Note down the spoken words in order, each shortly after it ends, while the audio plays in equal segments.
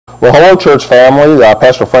Well, hello, church family.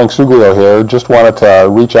 Pastor Frank Suglio here. Just wanted to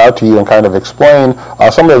reach out to you and kind of explain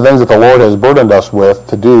some of the things that the Lord has burdened us with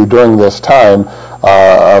to do during this time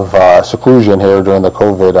of seclusion here during the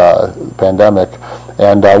COVID pandemic.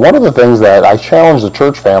 And one of the things that I challenged the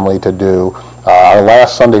church family to do our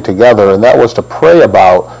last Sunday together, and that was to pray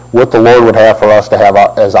about what the Lord would have for us to have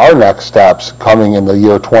as our next steps coming in the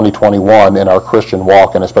year 2021 in our Christian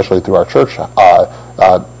walk, and especially through our church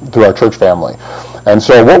family. And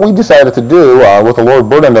so what we decided to do, what the Lord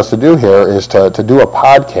burdened us to do here, is to do a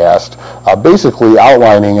podcast basically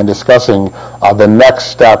outlining and discussing the next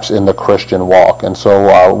steps in the Christian walk. And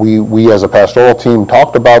so we as a pastoral team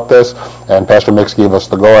talked about this, and Pastor Mix gave us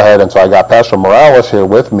the go-ahead, and so I got Pastor Morales here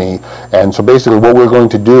with me. And so basically what we're going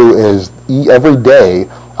to do is every day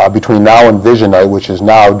between now and Vision Night, which is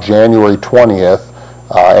now January 20th,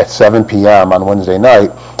 at 7 p.m. on Wednesday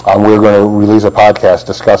night, we're going to release a podcast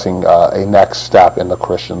discussing a next step in the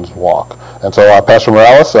Christian's walk. And so, Pastor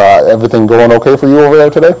Morales, everything going okay for you over there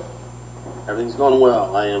today? Everything's going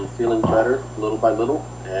well. I am feeling better little by little,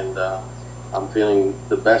 and I'm feeling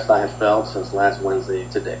the best I have felt since last Wednesday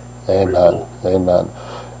today. Amen. Amen.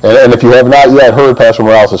 And if you have not yet heard Pastor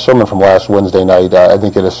Morales' sermon from last Wednesday night, I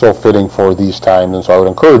think it is so fitting for these times, and so I would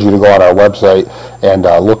encourage you to go on our website and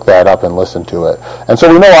look that up and listen to it. And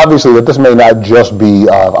so we know, obviously, that this may not just be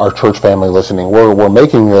our church family listening. We're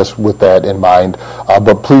making this with that in mind,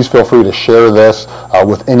 but please feel free to share this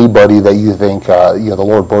with anybody that you think the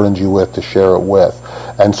Lord burdened you with to share it with.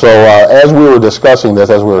 And so as we were discussing this,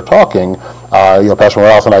 as we were talking, Pastor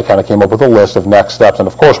Morales and I kind of came up with a list of next steps. And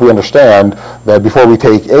of course, we understand that before we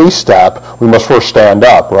take a step, we must first stand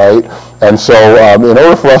up, right? And so in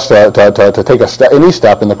order for us to take any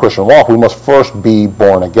step in the Christian walk, we must first be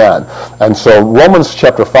born again. And so Romans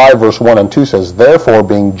chapter 5, verse 1 and 2 says, "Therefore,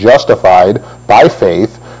 being justified by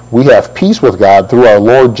faith, we have peace with God through our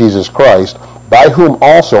Lord Jesus Christ, by whom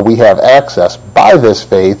also we have access by this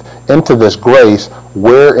faith into this grace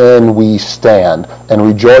wherein we stand, and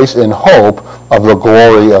rejoice in hope of the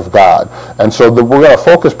glory of God." And so we're going to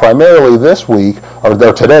focus primarily this week, or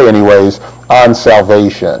today anyways, on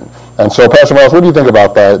salvation. And so, Pastor Miles, what do you think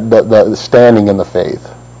about that, the standing in the faith?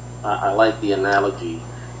 I like the analogy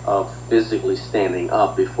of physically standing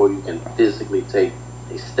up before you can physically take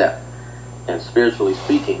a step. And spiritually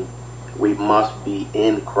speaking, we must be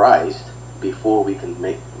in Christ before we can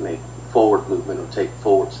make forward movement or take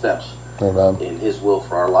forward steps. Amen. In His will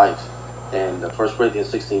for our life. And 1 Corinthians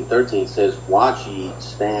 16:13 says, "Watch ye,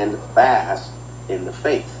 stand fast in the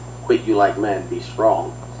faith. Quit you like men, be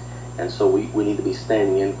strong." And so we need to be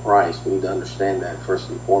standing in Christ. We need to understand that first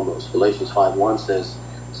and foremost. Galatians 5:1 says,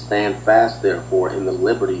 "Stand fast, therefore, in the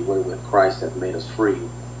liberty wherewith Christ hath made us free,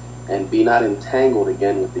 and be not entangled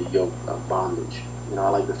again with the yoke of bondage." I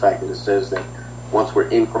like the fact that it says that once we're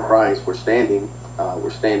in Christ, we're standing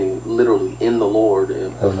literally in the Lord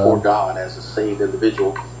and before God as a saved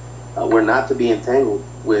individual. We're not to be entangled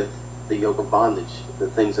with the yoke of bondage, the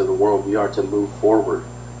things of the world. We are to move forward.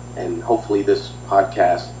 And hopefully this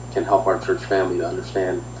podcast can help our church family to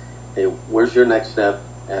understand, hey, where's your next step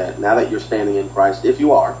now that you're standing in Christ? If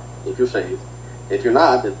you're saved. If you're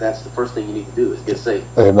not, then that's the first thing you need to do is get saved.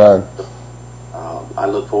 Amen. I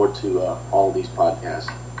look forward to all these podcasts.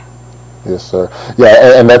 Yes, sir.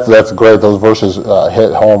 Yeah, and that's great. Those verses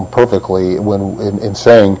hit home perfectly when in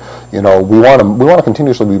saying, we want to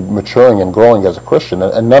continuously be maturing and growing as a Christian,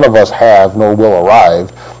 and none of us have nor will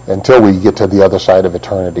arrive until we get to the other side of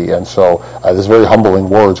eternity. And so, there's very humbling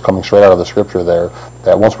words coming straight out of the Scripture there,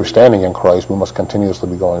 that once we're standing in Christ, we must continuously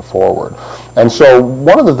be going forward. And so,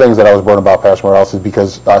 one of the things that I was burdened about, Pastor Morales, is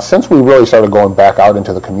because since we really started going back out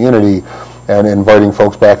into the community and inviting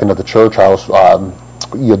folks back into the church house.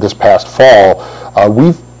 This past fall,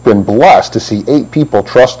 we've been blessed to see 8 people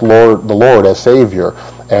trust the Lord as Savior,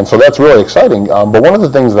 and so that's really exciting. But one of the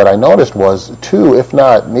things that I noticed was 2, if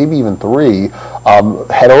not maybe even 3,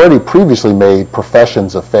 had already previously made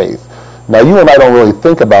professions of faith. Now, you and I don't really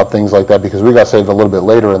think about things like that because we got saved a little bit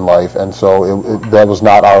later in life, and so that was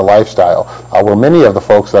not our lifestyle. Where many of the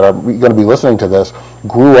folks that are going to be listening to this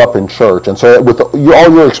grew up in church. And so with all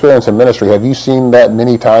your experience in ministry, have you seen that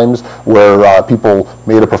many times where people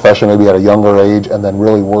made a profession maybe at a younger age and then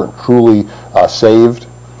really weren't truly saved?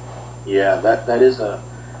 Yeah, that is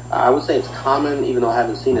I would say it's common, even though I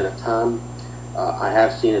haven't seen it a ton. I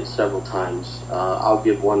have seen it several times. I'll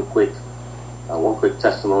give one quick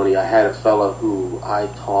testimony. I had a fellow who I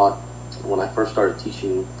taught when I first started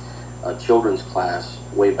teaching a children's class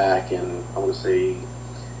way back in, I want to say,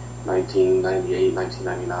 1998,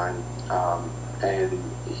 1999. And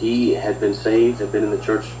he had been saved, had been in the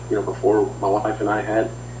church, before my wife and I had.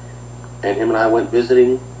 And him and I went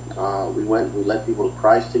visiting We led people to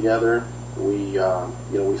Christ together. We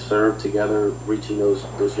served together, reaching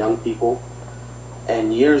those young people.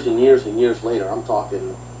 And years and years and years later, I'm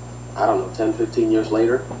talking, I don't know, 10, 15 years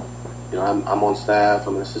later, I'm on staff,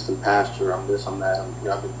 I'm an assistant pastor, I'm this, I'm that.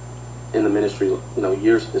 I've been in the ministry,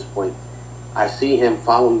 years at this point. I see him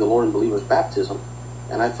following the Lord in believer's baptism,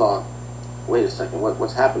 and I thought, wait a second,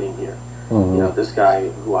 what's happening here? Mm-hmm. This guy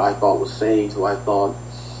who I thought was saved, who I thought,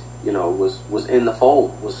 was in the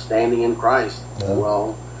fold, was standing in Christ. Yeah.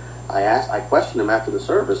 Well, I questioned him after the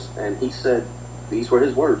service, and he said, these were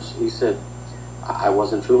his words. He said, I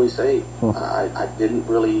wasn't truly saved. I didn't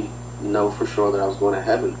really know for sure that I was going to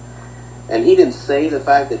heaven. And he didn't say the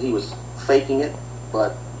fact that he was faking it,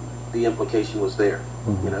 but the implication was there.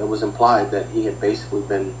 Mm-hmm. It was implied that he had basically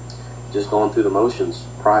been just going through the motions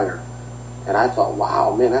prior. And I thought,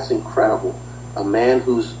 wow, man, that's incredible. A man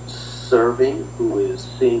who's serving, who is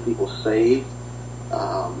seeing people saved,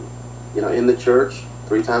 in the church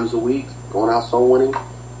 3 times a week, going out soul winning.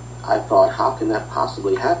 I thought, how can that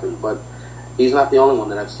possibly happen? But he's not the only one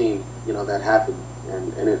that I've seen, that happen.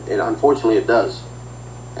 And it unfortunately it does.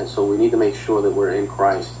 And so we need to make sure that we're in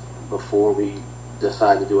Christ before we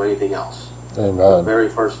decide to do anything else. Amen. The very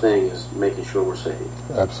first thing is making sure we're saved.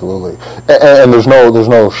 Absolutely, and there's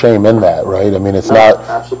no shame in that, right? I mean, it's not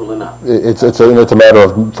absolutely not. It's a matter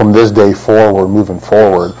of from this day forward, moving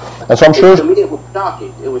forward. And so I'm sure. To me, it was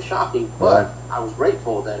shocking. It was shocking, but I was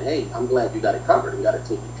grateful that I'm glad you got it covered. You got it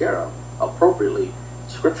taken care of appropriately,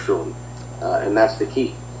 scripturally, and that's the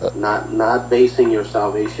key. Not basing your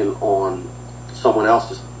salvation on someone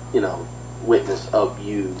else's, witness of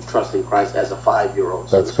you trusting Christ as a 5-year-old.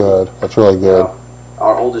 That's good. That's really good.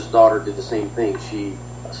 Our oldest daughter did the same thing. She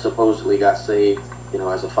supposedly got saved,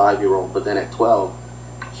 as a 5-year-old, but then at 12,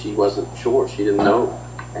 she wasn't sure. She didn't know.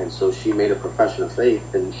 And so she made a profession of faith,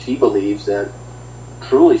 and she believes that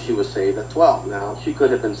truly she was saved at 12. Now, she could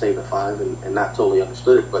have been saved at 5 and not totally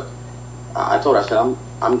understood it, but I told her, I said,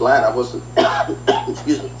 I'm glad I wasn't,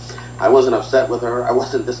 excuse me, I wasn't upset with her. I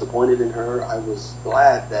wasn't disappointed in her. I was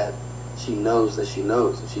glad that she knows that she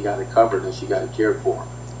got it covered and she got it cared for.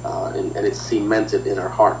 And it's cemented in her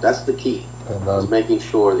heart. That's the key. Is making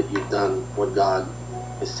sure that you've done what God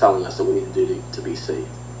is telling us that we need to do to be saved.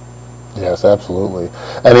 Yes, absolutely.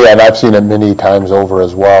 And I've seen it many times over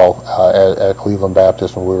as well at Cleveland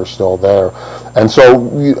Baptist when we were still there. And so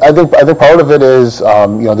I think part of it is,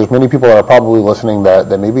 there's many people that are probably listening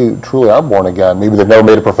that maybe truly are born again. Maybe they've never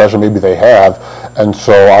made a profession, maybe they have. And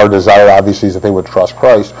so our desire, obviously, is that they would trust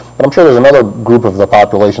Christ. But I'm sure there's another group of the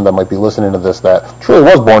population that might be listening to this that truly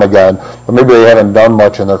was born again, but maybe they haven't done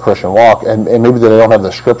much in their Christian walk, and maybe they don't have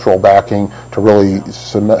the scriptural backing to really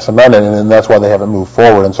cement it, and that's why they haven't moved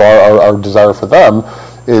forward. And so our desire for them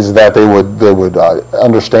is that they would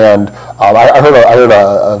understand. I heard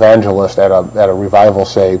an evangelist at a revival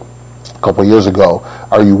say a couple of years ago,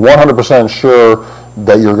 "Are you 100% sure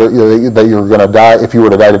that you're going to die? If you were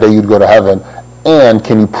to die today, you'd go to heaven. And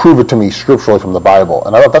can you prove it to me scripturally from the Bible?"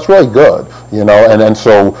 And I thought that's really good, and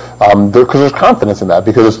so because there's confidence in that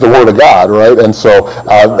because it's the Word of God, right? And so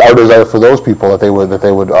our desire for those people that they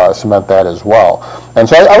would cement that as well. And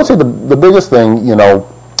so I would say the biggest thing,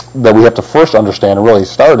 that we have to first understand and really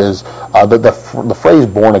start is the phrase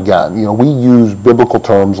 "born again." We use biblical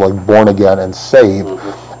terms like "born again" and "saved."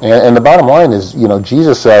 And the bottom line is,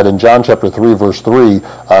 Jesus said in John chapter 3, verse 3,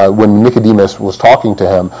 when Nicodemus was talking to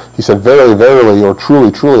him, he said, "Verily, verily, or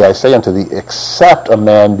truly, truly, I say unto thee, except a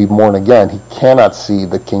man be born again, he cannot see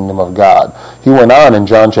the kingdom of God." He went on in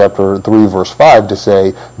John chapter 3, verse 5 to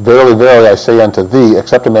say, "Verily, verily, I say unto thee,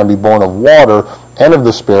 except a man be born of water and of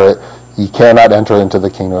the Spirit, ye cannot enter into the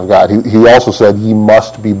kingdom of God." He also said, "Ye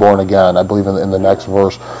must be born again," I believe in the next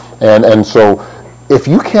verse. And so if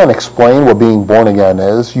you can't explain what being born again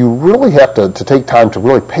is, you really have to take time to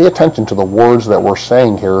really pay attention to the words that we're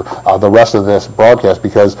saying here the rest of this broadcast,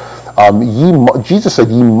 because Jesus said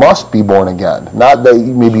ye must be born again. Not that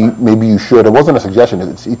maybe you should. It wasn't a suggestion.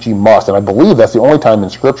 It's ye must. And I believe that's the only time in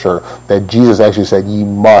Scripture that Jesus actually said ye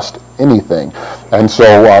must anything. And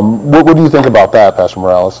so what do you think about that, Pastor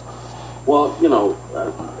Morales? Well,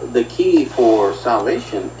 the key for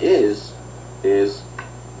salvation is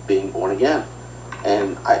being born again.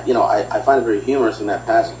 And I find it very humorous in that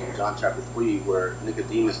passage in John chapter 3 where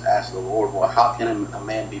Nicodemus asked the Lord, "Well, how can a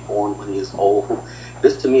man be born when he is old?"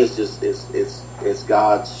 This to me is just it's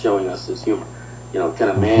God showing us his humor. Can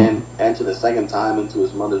a man enter the second time into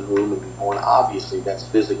his mother's womb and be born? Obviously, that's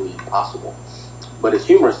physically impossible. But it's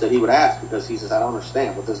humorous that he would ask, because he says, "I don't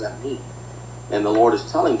understand. What does that mean?" And the Lord is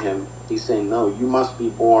telling him, he's saying, "No, you must be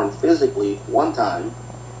born physically one time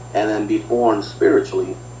and then be born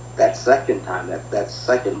spiritually that second time, that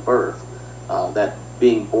second birth, that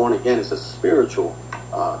being born again is a spiritual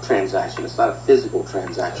transaction. It's not a physical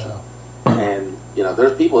transaction. And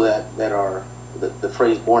there's people that are the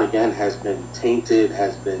phrase born again has been tainted,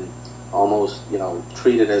 has been almost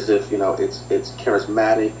treated as if it's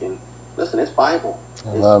charismatic. And listen, it's Bible,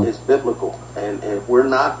 it's biblical, and if we're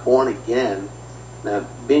not born again, now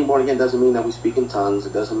being born again doesn't mean that we speak in tongues.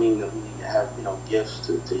 It doesn't mean that we need to have gifts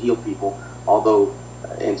to heal people, although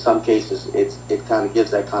in some cases it kind of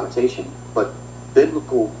gives that connotation. But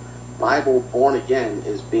biblical Bible born again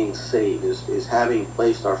is being saved, is having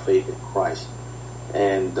placed our faith in Christ.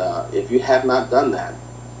 And if you have not done that,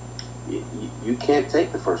 you can't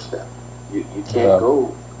take the first step. You can't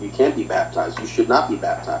go. You can't be baptized. You should not be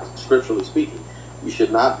baptized, scripturally speaking. You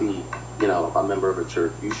should not be, a member of a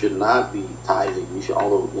church. You should not be tithing. You should,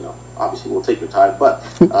 although, obviously we'll take your tithe, but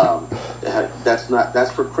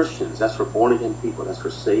that's for Christians. That's for born again people. That's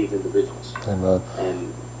for saved individuals. Amen.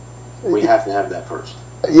 And we have to have that first.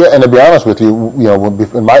 Yeah, and to be honest with you,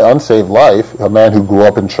 in my unsaved life, a man who grew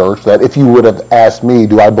up in church, that if you would have asked me,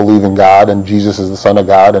 do I believe in God and Jesus is the Son of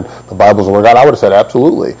God and the Bible is the Word of God, I would have said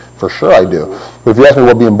absolutely, for sure I do. But if you asked me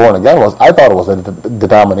what being born again was, I thought it was a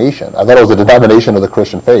denomination. I thought it was a denomination of the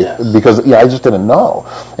Christian faith, because I just didn't know.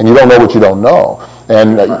 And you don't know what you don't know.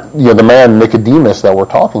 And the man Nicodemus that we're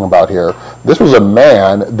talking about here, this was a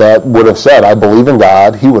man that would have said, I believe in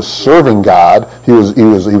God. He was serving God. He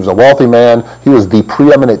was a wealthy man. He was the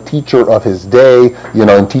preeminent teacher of his day,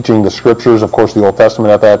 in teaching the scriptures, of course, the Old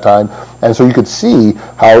Testament at that time. And so you could see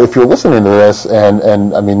how, if you're listening to this,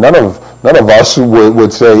 and I mean, none of us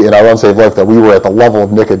would say in our unsaved life that we were at the level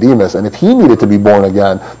of Nicodemus. And if he needed to be born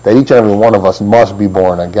again, that each and every one of us must be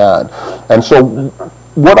born again. And so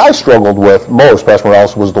what I struggled with most, Pastor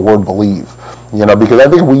Morales, was the word believe. Because I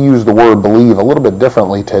think we use the word believe a little bit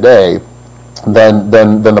differently today than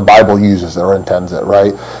the Bible uses it or intends it,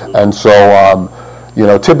 right? And so,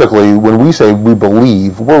 typically when we say we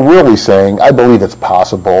believe, we're really saying, I believe it's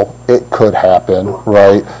possible, it could happen,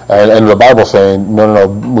 right? And the Bible's saying, no,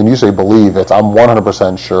 when you say believe, it's I'm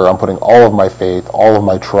 100% sure, I'm putting all of my faith, all of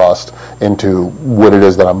my trust into what it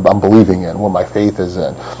is that I'm believing in, what my faith is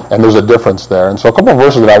in. And there's a difference there. And so a couple of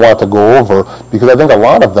verses that I want to go over, because I think a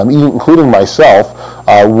lot of them, including myself,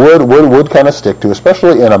 would kind of stick to,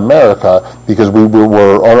 especially in America, because we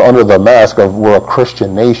were under the mask of we're a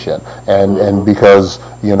Christian nation, and because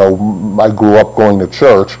I grew up going to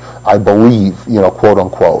church, I believe, quote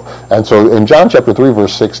unquote. And so in John chapter 3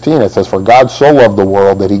 verse 16 it says, for God so loved the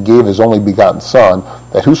world that he gave his only begotten Son,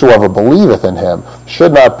 that whosoever believeth in him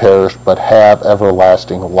should not perish but have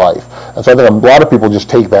everlasting life. And so I think a lot of people just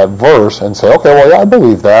take that verse and say, okay, well, yeah, I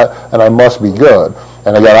believe that, and I must be good.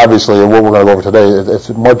 And again, obviously, what we're going to go over today, it's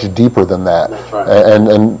much deeper than that. That's right.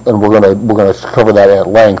 And we're going to cover that at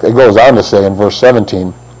length. It goes on to say in verse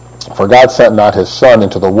 17, for God sent not his Son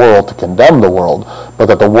into the world to condemn the world, but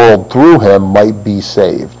that the world through him might be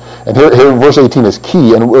saved. And here verse 18 is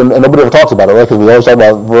key, and nobody ever talks about it, right? Because we always talk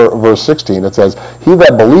about verse 16. It says, he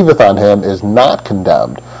that believeth on him is not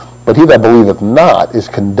condemned, but he that believeth not is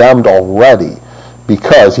condemned already,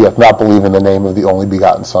 because he hath not believed in the name of the only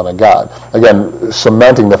begotten Son of God. Again,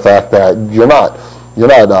 cementing the fact that you're not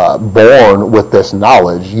born with this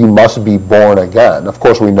knowledge. You must be born again. Of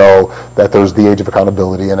course, we know that there's the age of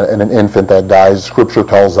accountability, and an infant that dies, Scripture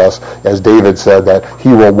tells us, as David said, that he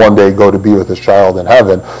will one day go to be with his child in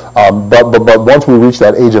heaven. But once we reach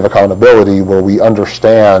that age of accountability where we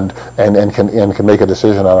understand and can make a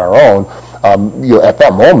decision on our own, at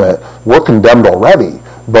that moment, we're condemned already.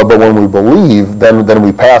 But when we believe, then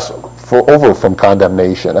we pass over from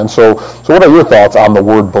condemnation. And so what are your thoughts on the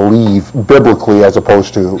word believe biblically as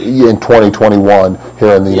opposed to in 2021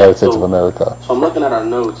 here in the United States of America? So I'm looking at our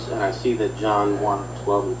notes, and I see that John 1,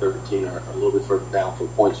 12 and 13 are a little bit further down for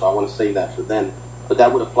points, so I want to say that for them. But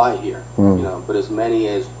that would apply here. But as many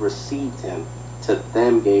as received him, to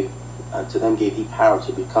them gave he power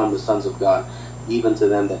to become the sons of God, even to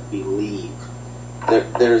them that believe.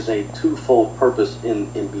 There's a twofold purpose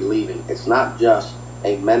in believing. It's not just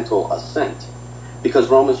a mental assent, because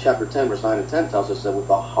Romans chapter 10 verse 9 and 10 tells us that with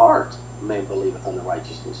the heart man believeth unto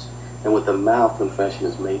righteousness, and with the mouth confession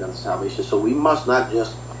is made unto salvation. So we must not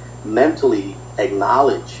just mentally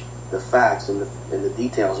acknowledge the facts and the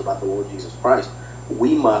details about the Lord Jesus Christ.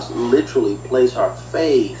 We must literally place our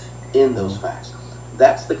faith in those facts.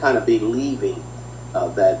 That's the kind of believing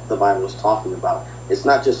that the Bible is talking about. It's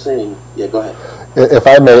not just saying, yeah, go ahead. If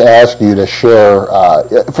I may ask you to share,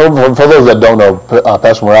 for those that don't know,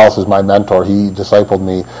 Pastor Morales is my mentor. He discipled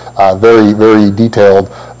me very, very detailed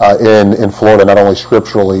in Florida, not only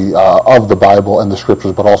scripturally of the Bible and the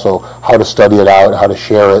scriptures, but also how to study it out, how to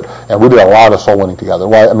share it. And we did a lot of soul winning together.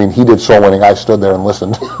 Well, I mean, he did soul winning. I stood there and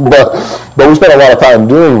listened. but we spent a lot of time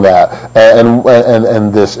doing that.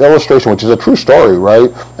 And this illustration, which is a true story,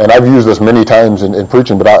 right? And I've used this many times in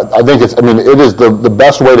preaching, but I think it is the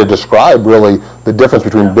best way to describe really the difference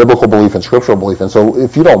between biblical belief and scriptural belief. And so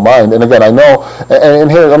if you don't mind, and again, I know, and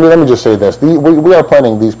here, let me just say this. We are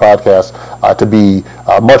planning these podcasts to be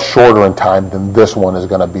much shorter in time than this one is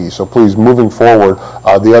going to be. So please, moving forward,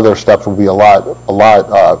 the other steps will be a lot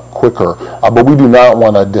quicker. But we do not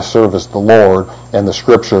want to disservice the Lord and the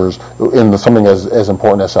scriptures in something as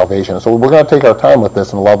important as salvation. So we're going to take our time with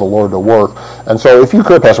this and allow the Lord to work. And so if you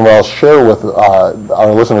could, Pastor Morales, share with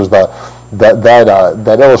our listeners that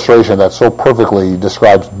illustration that so perfectly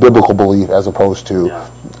describes biblical belief as opposed to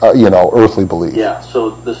earthly belief. Yeah.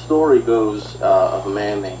 So the story goes of a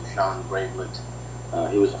man named Jean Gravelet.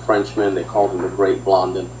 He was a Frenchman. They called him the Great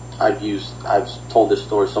Blondin. I've told this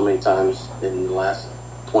story so many times in the last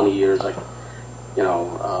 20 years. That's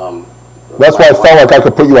why I felt like I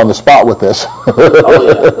could put you on the spot with this. Oh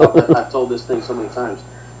yeah, I've told this thing so many times,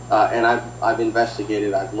 and I've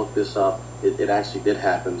investigated. I've looked this up. It actually did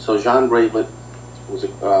happen. So Jean Gravelet was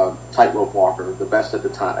a tightrope walker, the best at the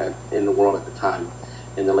time in the world at the time,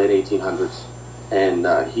 in the late 1800s, and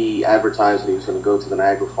he advertised that he was going to go to the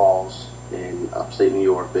Niagara Falls in upstate New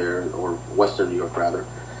York there, or western New York rather,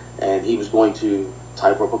 and he was going to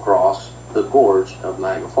tightrope across the gorge of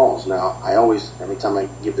Niagara Falls. Now, every time I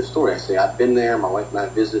give this story, I say I've been there. My wife and I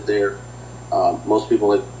visited there. Most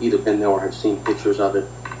people have either been there or have seen pictures of it.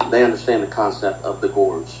 They understand the concept of the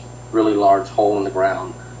gorge. Really large hole in the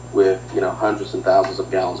ground with hundreds and thousands of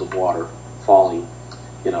gallons of water falling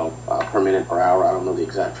per minute, per hour. I don't know the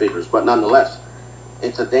exact figures, but nonetheless,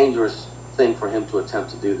 it's a dangerous thing for him to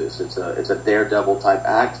attempt to do this. It's a daredevil type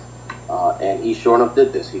act, and he sure enough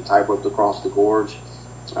did this. He tightrope across the gorge.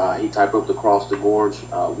 With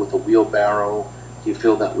a wheelbarrow. He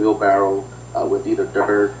filled that wheelbarrow with either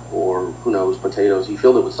dirt or, who knows, potatoes. He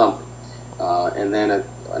filled it with something. And then at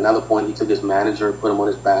another point, he took his manager, put him on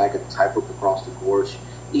his back, and tightrope across the gorge,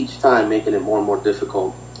 each time making it more and more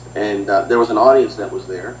difficult. And there was an audience that was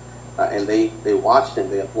there, and they watched him.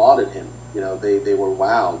 They applauded him. They were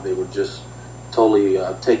wowed. They were just totally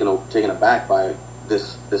taken aback by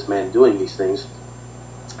this man doing these things.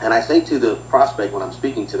 And I say to the prospect when I'm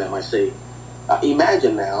speaking to them, I say,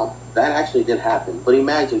 imagine now, that actually did happen, but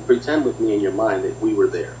pretend with me in your mind that we were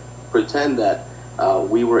there. Pretend that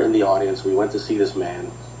we were in the audience, we went to see this man,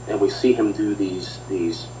 and we see him do these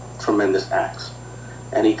tremendous acts.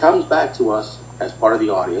 And he comes back to us as part of the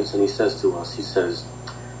audience, and he says to us,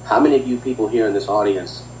 how many of you people here in this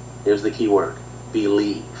audience, here's the key word,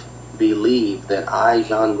 believe that I,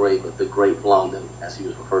 Jean Gravelet, the Great Blondin, as he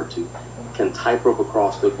was referred to, can tightrope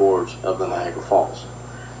across the gorge of the Niagara Falls.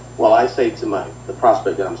 Well, I say to the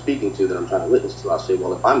prospect that I'm speaking to, that I'm trying to witness to, I say,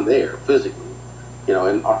 well, if I'm there physically, in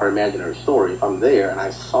our imaginary story, if I'm there and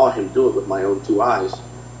I saw him do it with my own two eyes,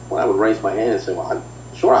 well, I would raise my hand and say, well,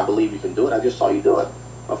 I believe you can do it. I just saw you do it.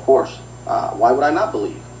 Of course. Why would I not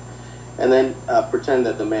believe? And then pretend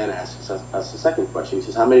that the man asks us the second question. He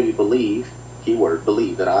says, how many of you believe, keyword,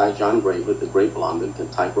 believe, that I, John Gravelet, the Great Blondin, can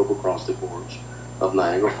tightrope across the gorge of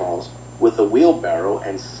Niagara Falls with a wheelbarrow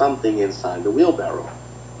and something inside the wheelbarrow?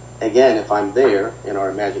 Again, if I'm there in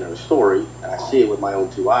our imaginary story and I see it with my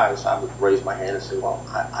own two eyes, I would raise my hand and say, well,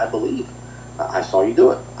 I believe. I saw you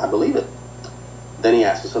do it. I believe it. Then he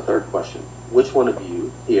asks us a third question. Which one of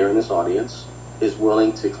you here in this audience is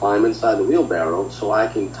willing to climb inside the wheelbarrow so I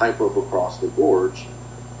can tightrope across the gorge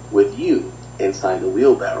with you inside the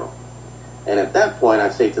wheelbarrow? And at that point, I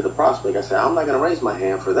say to the prospect, I say, I'm not going to raise my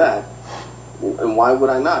hand for that. And why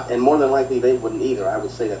would I not? And more than likely, they wouldn't either. I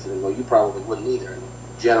would say that to them, well, you probably wouldn't either. And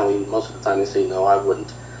generally, most of the time, they say, no, I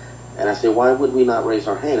wouldn't. And I say, why would we not raise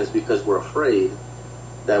our hand? It's because we're afraid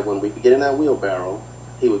that when we get in that wheelbarrow,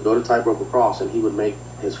 he would go to tightrope across and he would make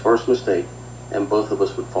his first mistake and both of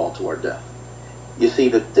us would fall to our death. You see,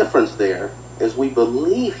 the difference there is we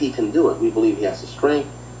believe he can do it. We believe he has the strength,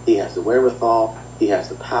 he has the wherewithal, he has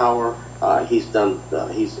the power, he's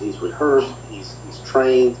rehearsed, he's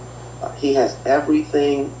trained, he has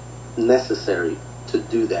everything necessary to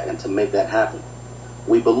do that and to make that happen.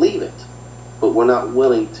 We believe it, but we're not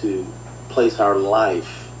willing to place our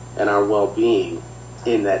life and our well-being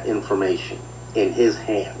in that information, in his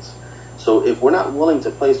hands. So if we're not willing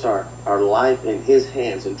to place our life in his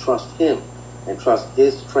hands and trust him and trust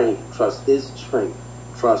His strength,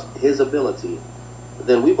 trust His ability,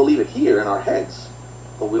 then we believe it here in our heads,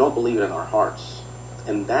 but we don't believe it in our hearts.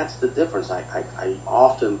 And that's the difference. I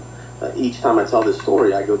often, each time I tell this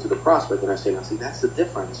story, I go to the prospect and I say, now see, that's the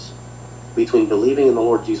difference between believing in the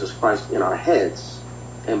Lord Jesus Christ in our heads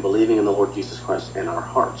and believing in the Lord Jesus Christ in our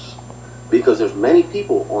hearts. Because there's many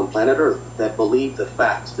people on planet Earth that believe the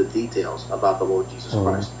facts, the details about the Lord Jesus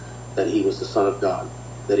Christ, that He was the Son of God,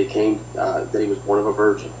 that He came, that He was born of a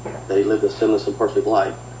virgin, that He lived a sinless and perfect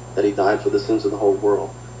life, that He died for the sins of the whole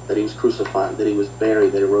world, that He was crucified, that He was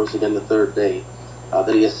buried, that He rose again the third day,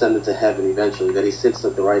 that He ascended to heaven eventually, that He sits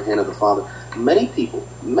at the right hand of the Father. Many people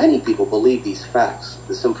believe these facts,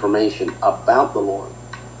 this information about the Lord,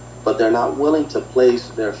 but they're not willing to place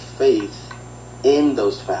their faith in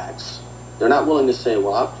those facts. They're not willing to say,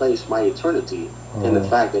 well, I'll place my eternity in the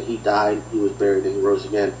fact that He died, He was buried, and He rose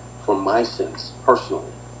again for my sins,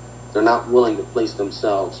 personally. They're not willing to place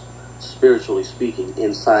themselves, spiritually speaking,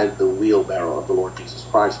 inside the wheelbarrow of the Lord Jesus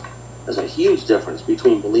Christ. There's a huge difference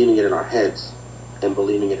between believing it in our heads and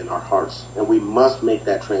believing it in our hearts. And we must make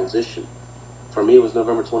that transition. For me, it was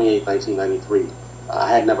November 28, 1993.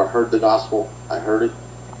 I had never heard the gospel. I heard it.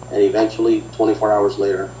 And eventually, 24 hours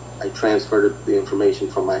later, I transferred the information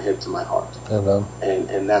from my head to my heart. Amen.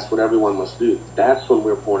 And that's what everyone must do. That's when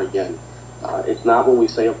we're born again. It's not when we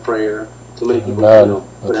say a prayer. Too many people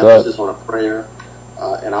put emphasis on a prayer.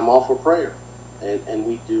 And I'm all for prayer. And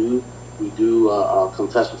we do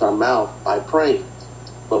confess with our mouth by praying.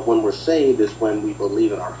 But when we're saved is when we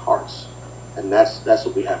believe in our hearts. And that's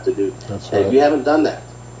what we have to do. That's and right. if you haven't done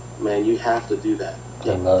that, man, you have to do that.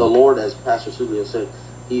 Amen. The Lord, as Pastor Suglio said,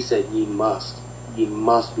 He said, ye must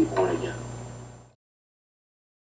be born again.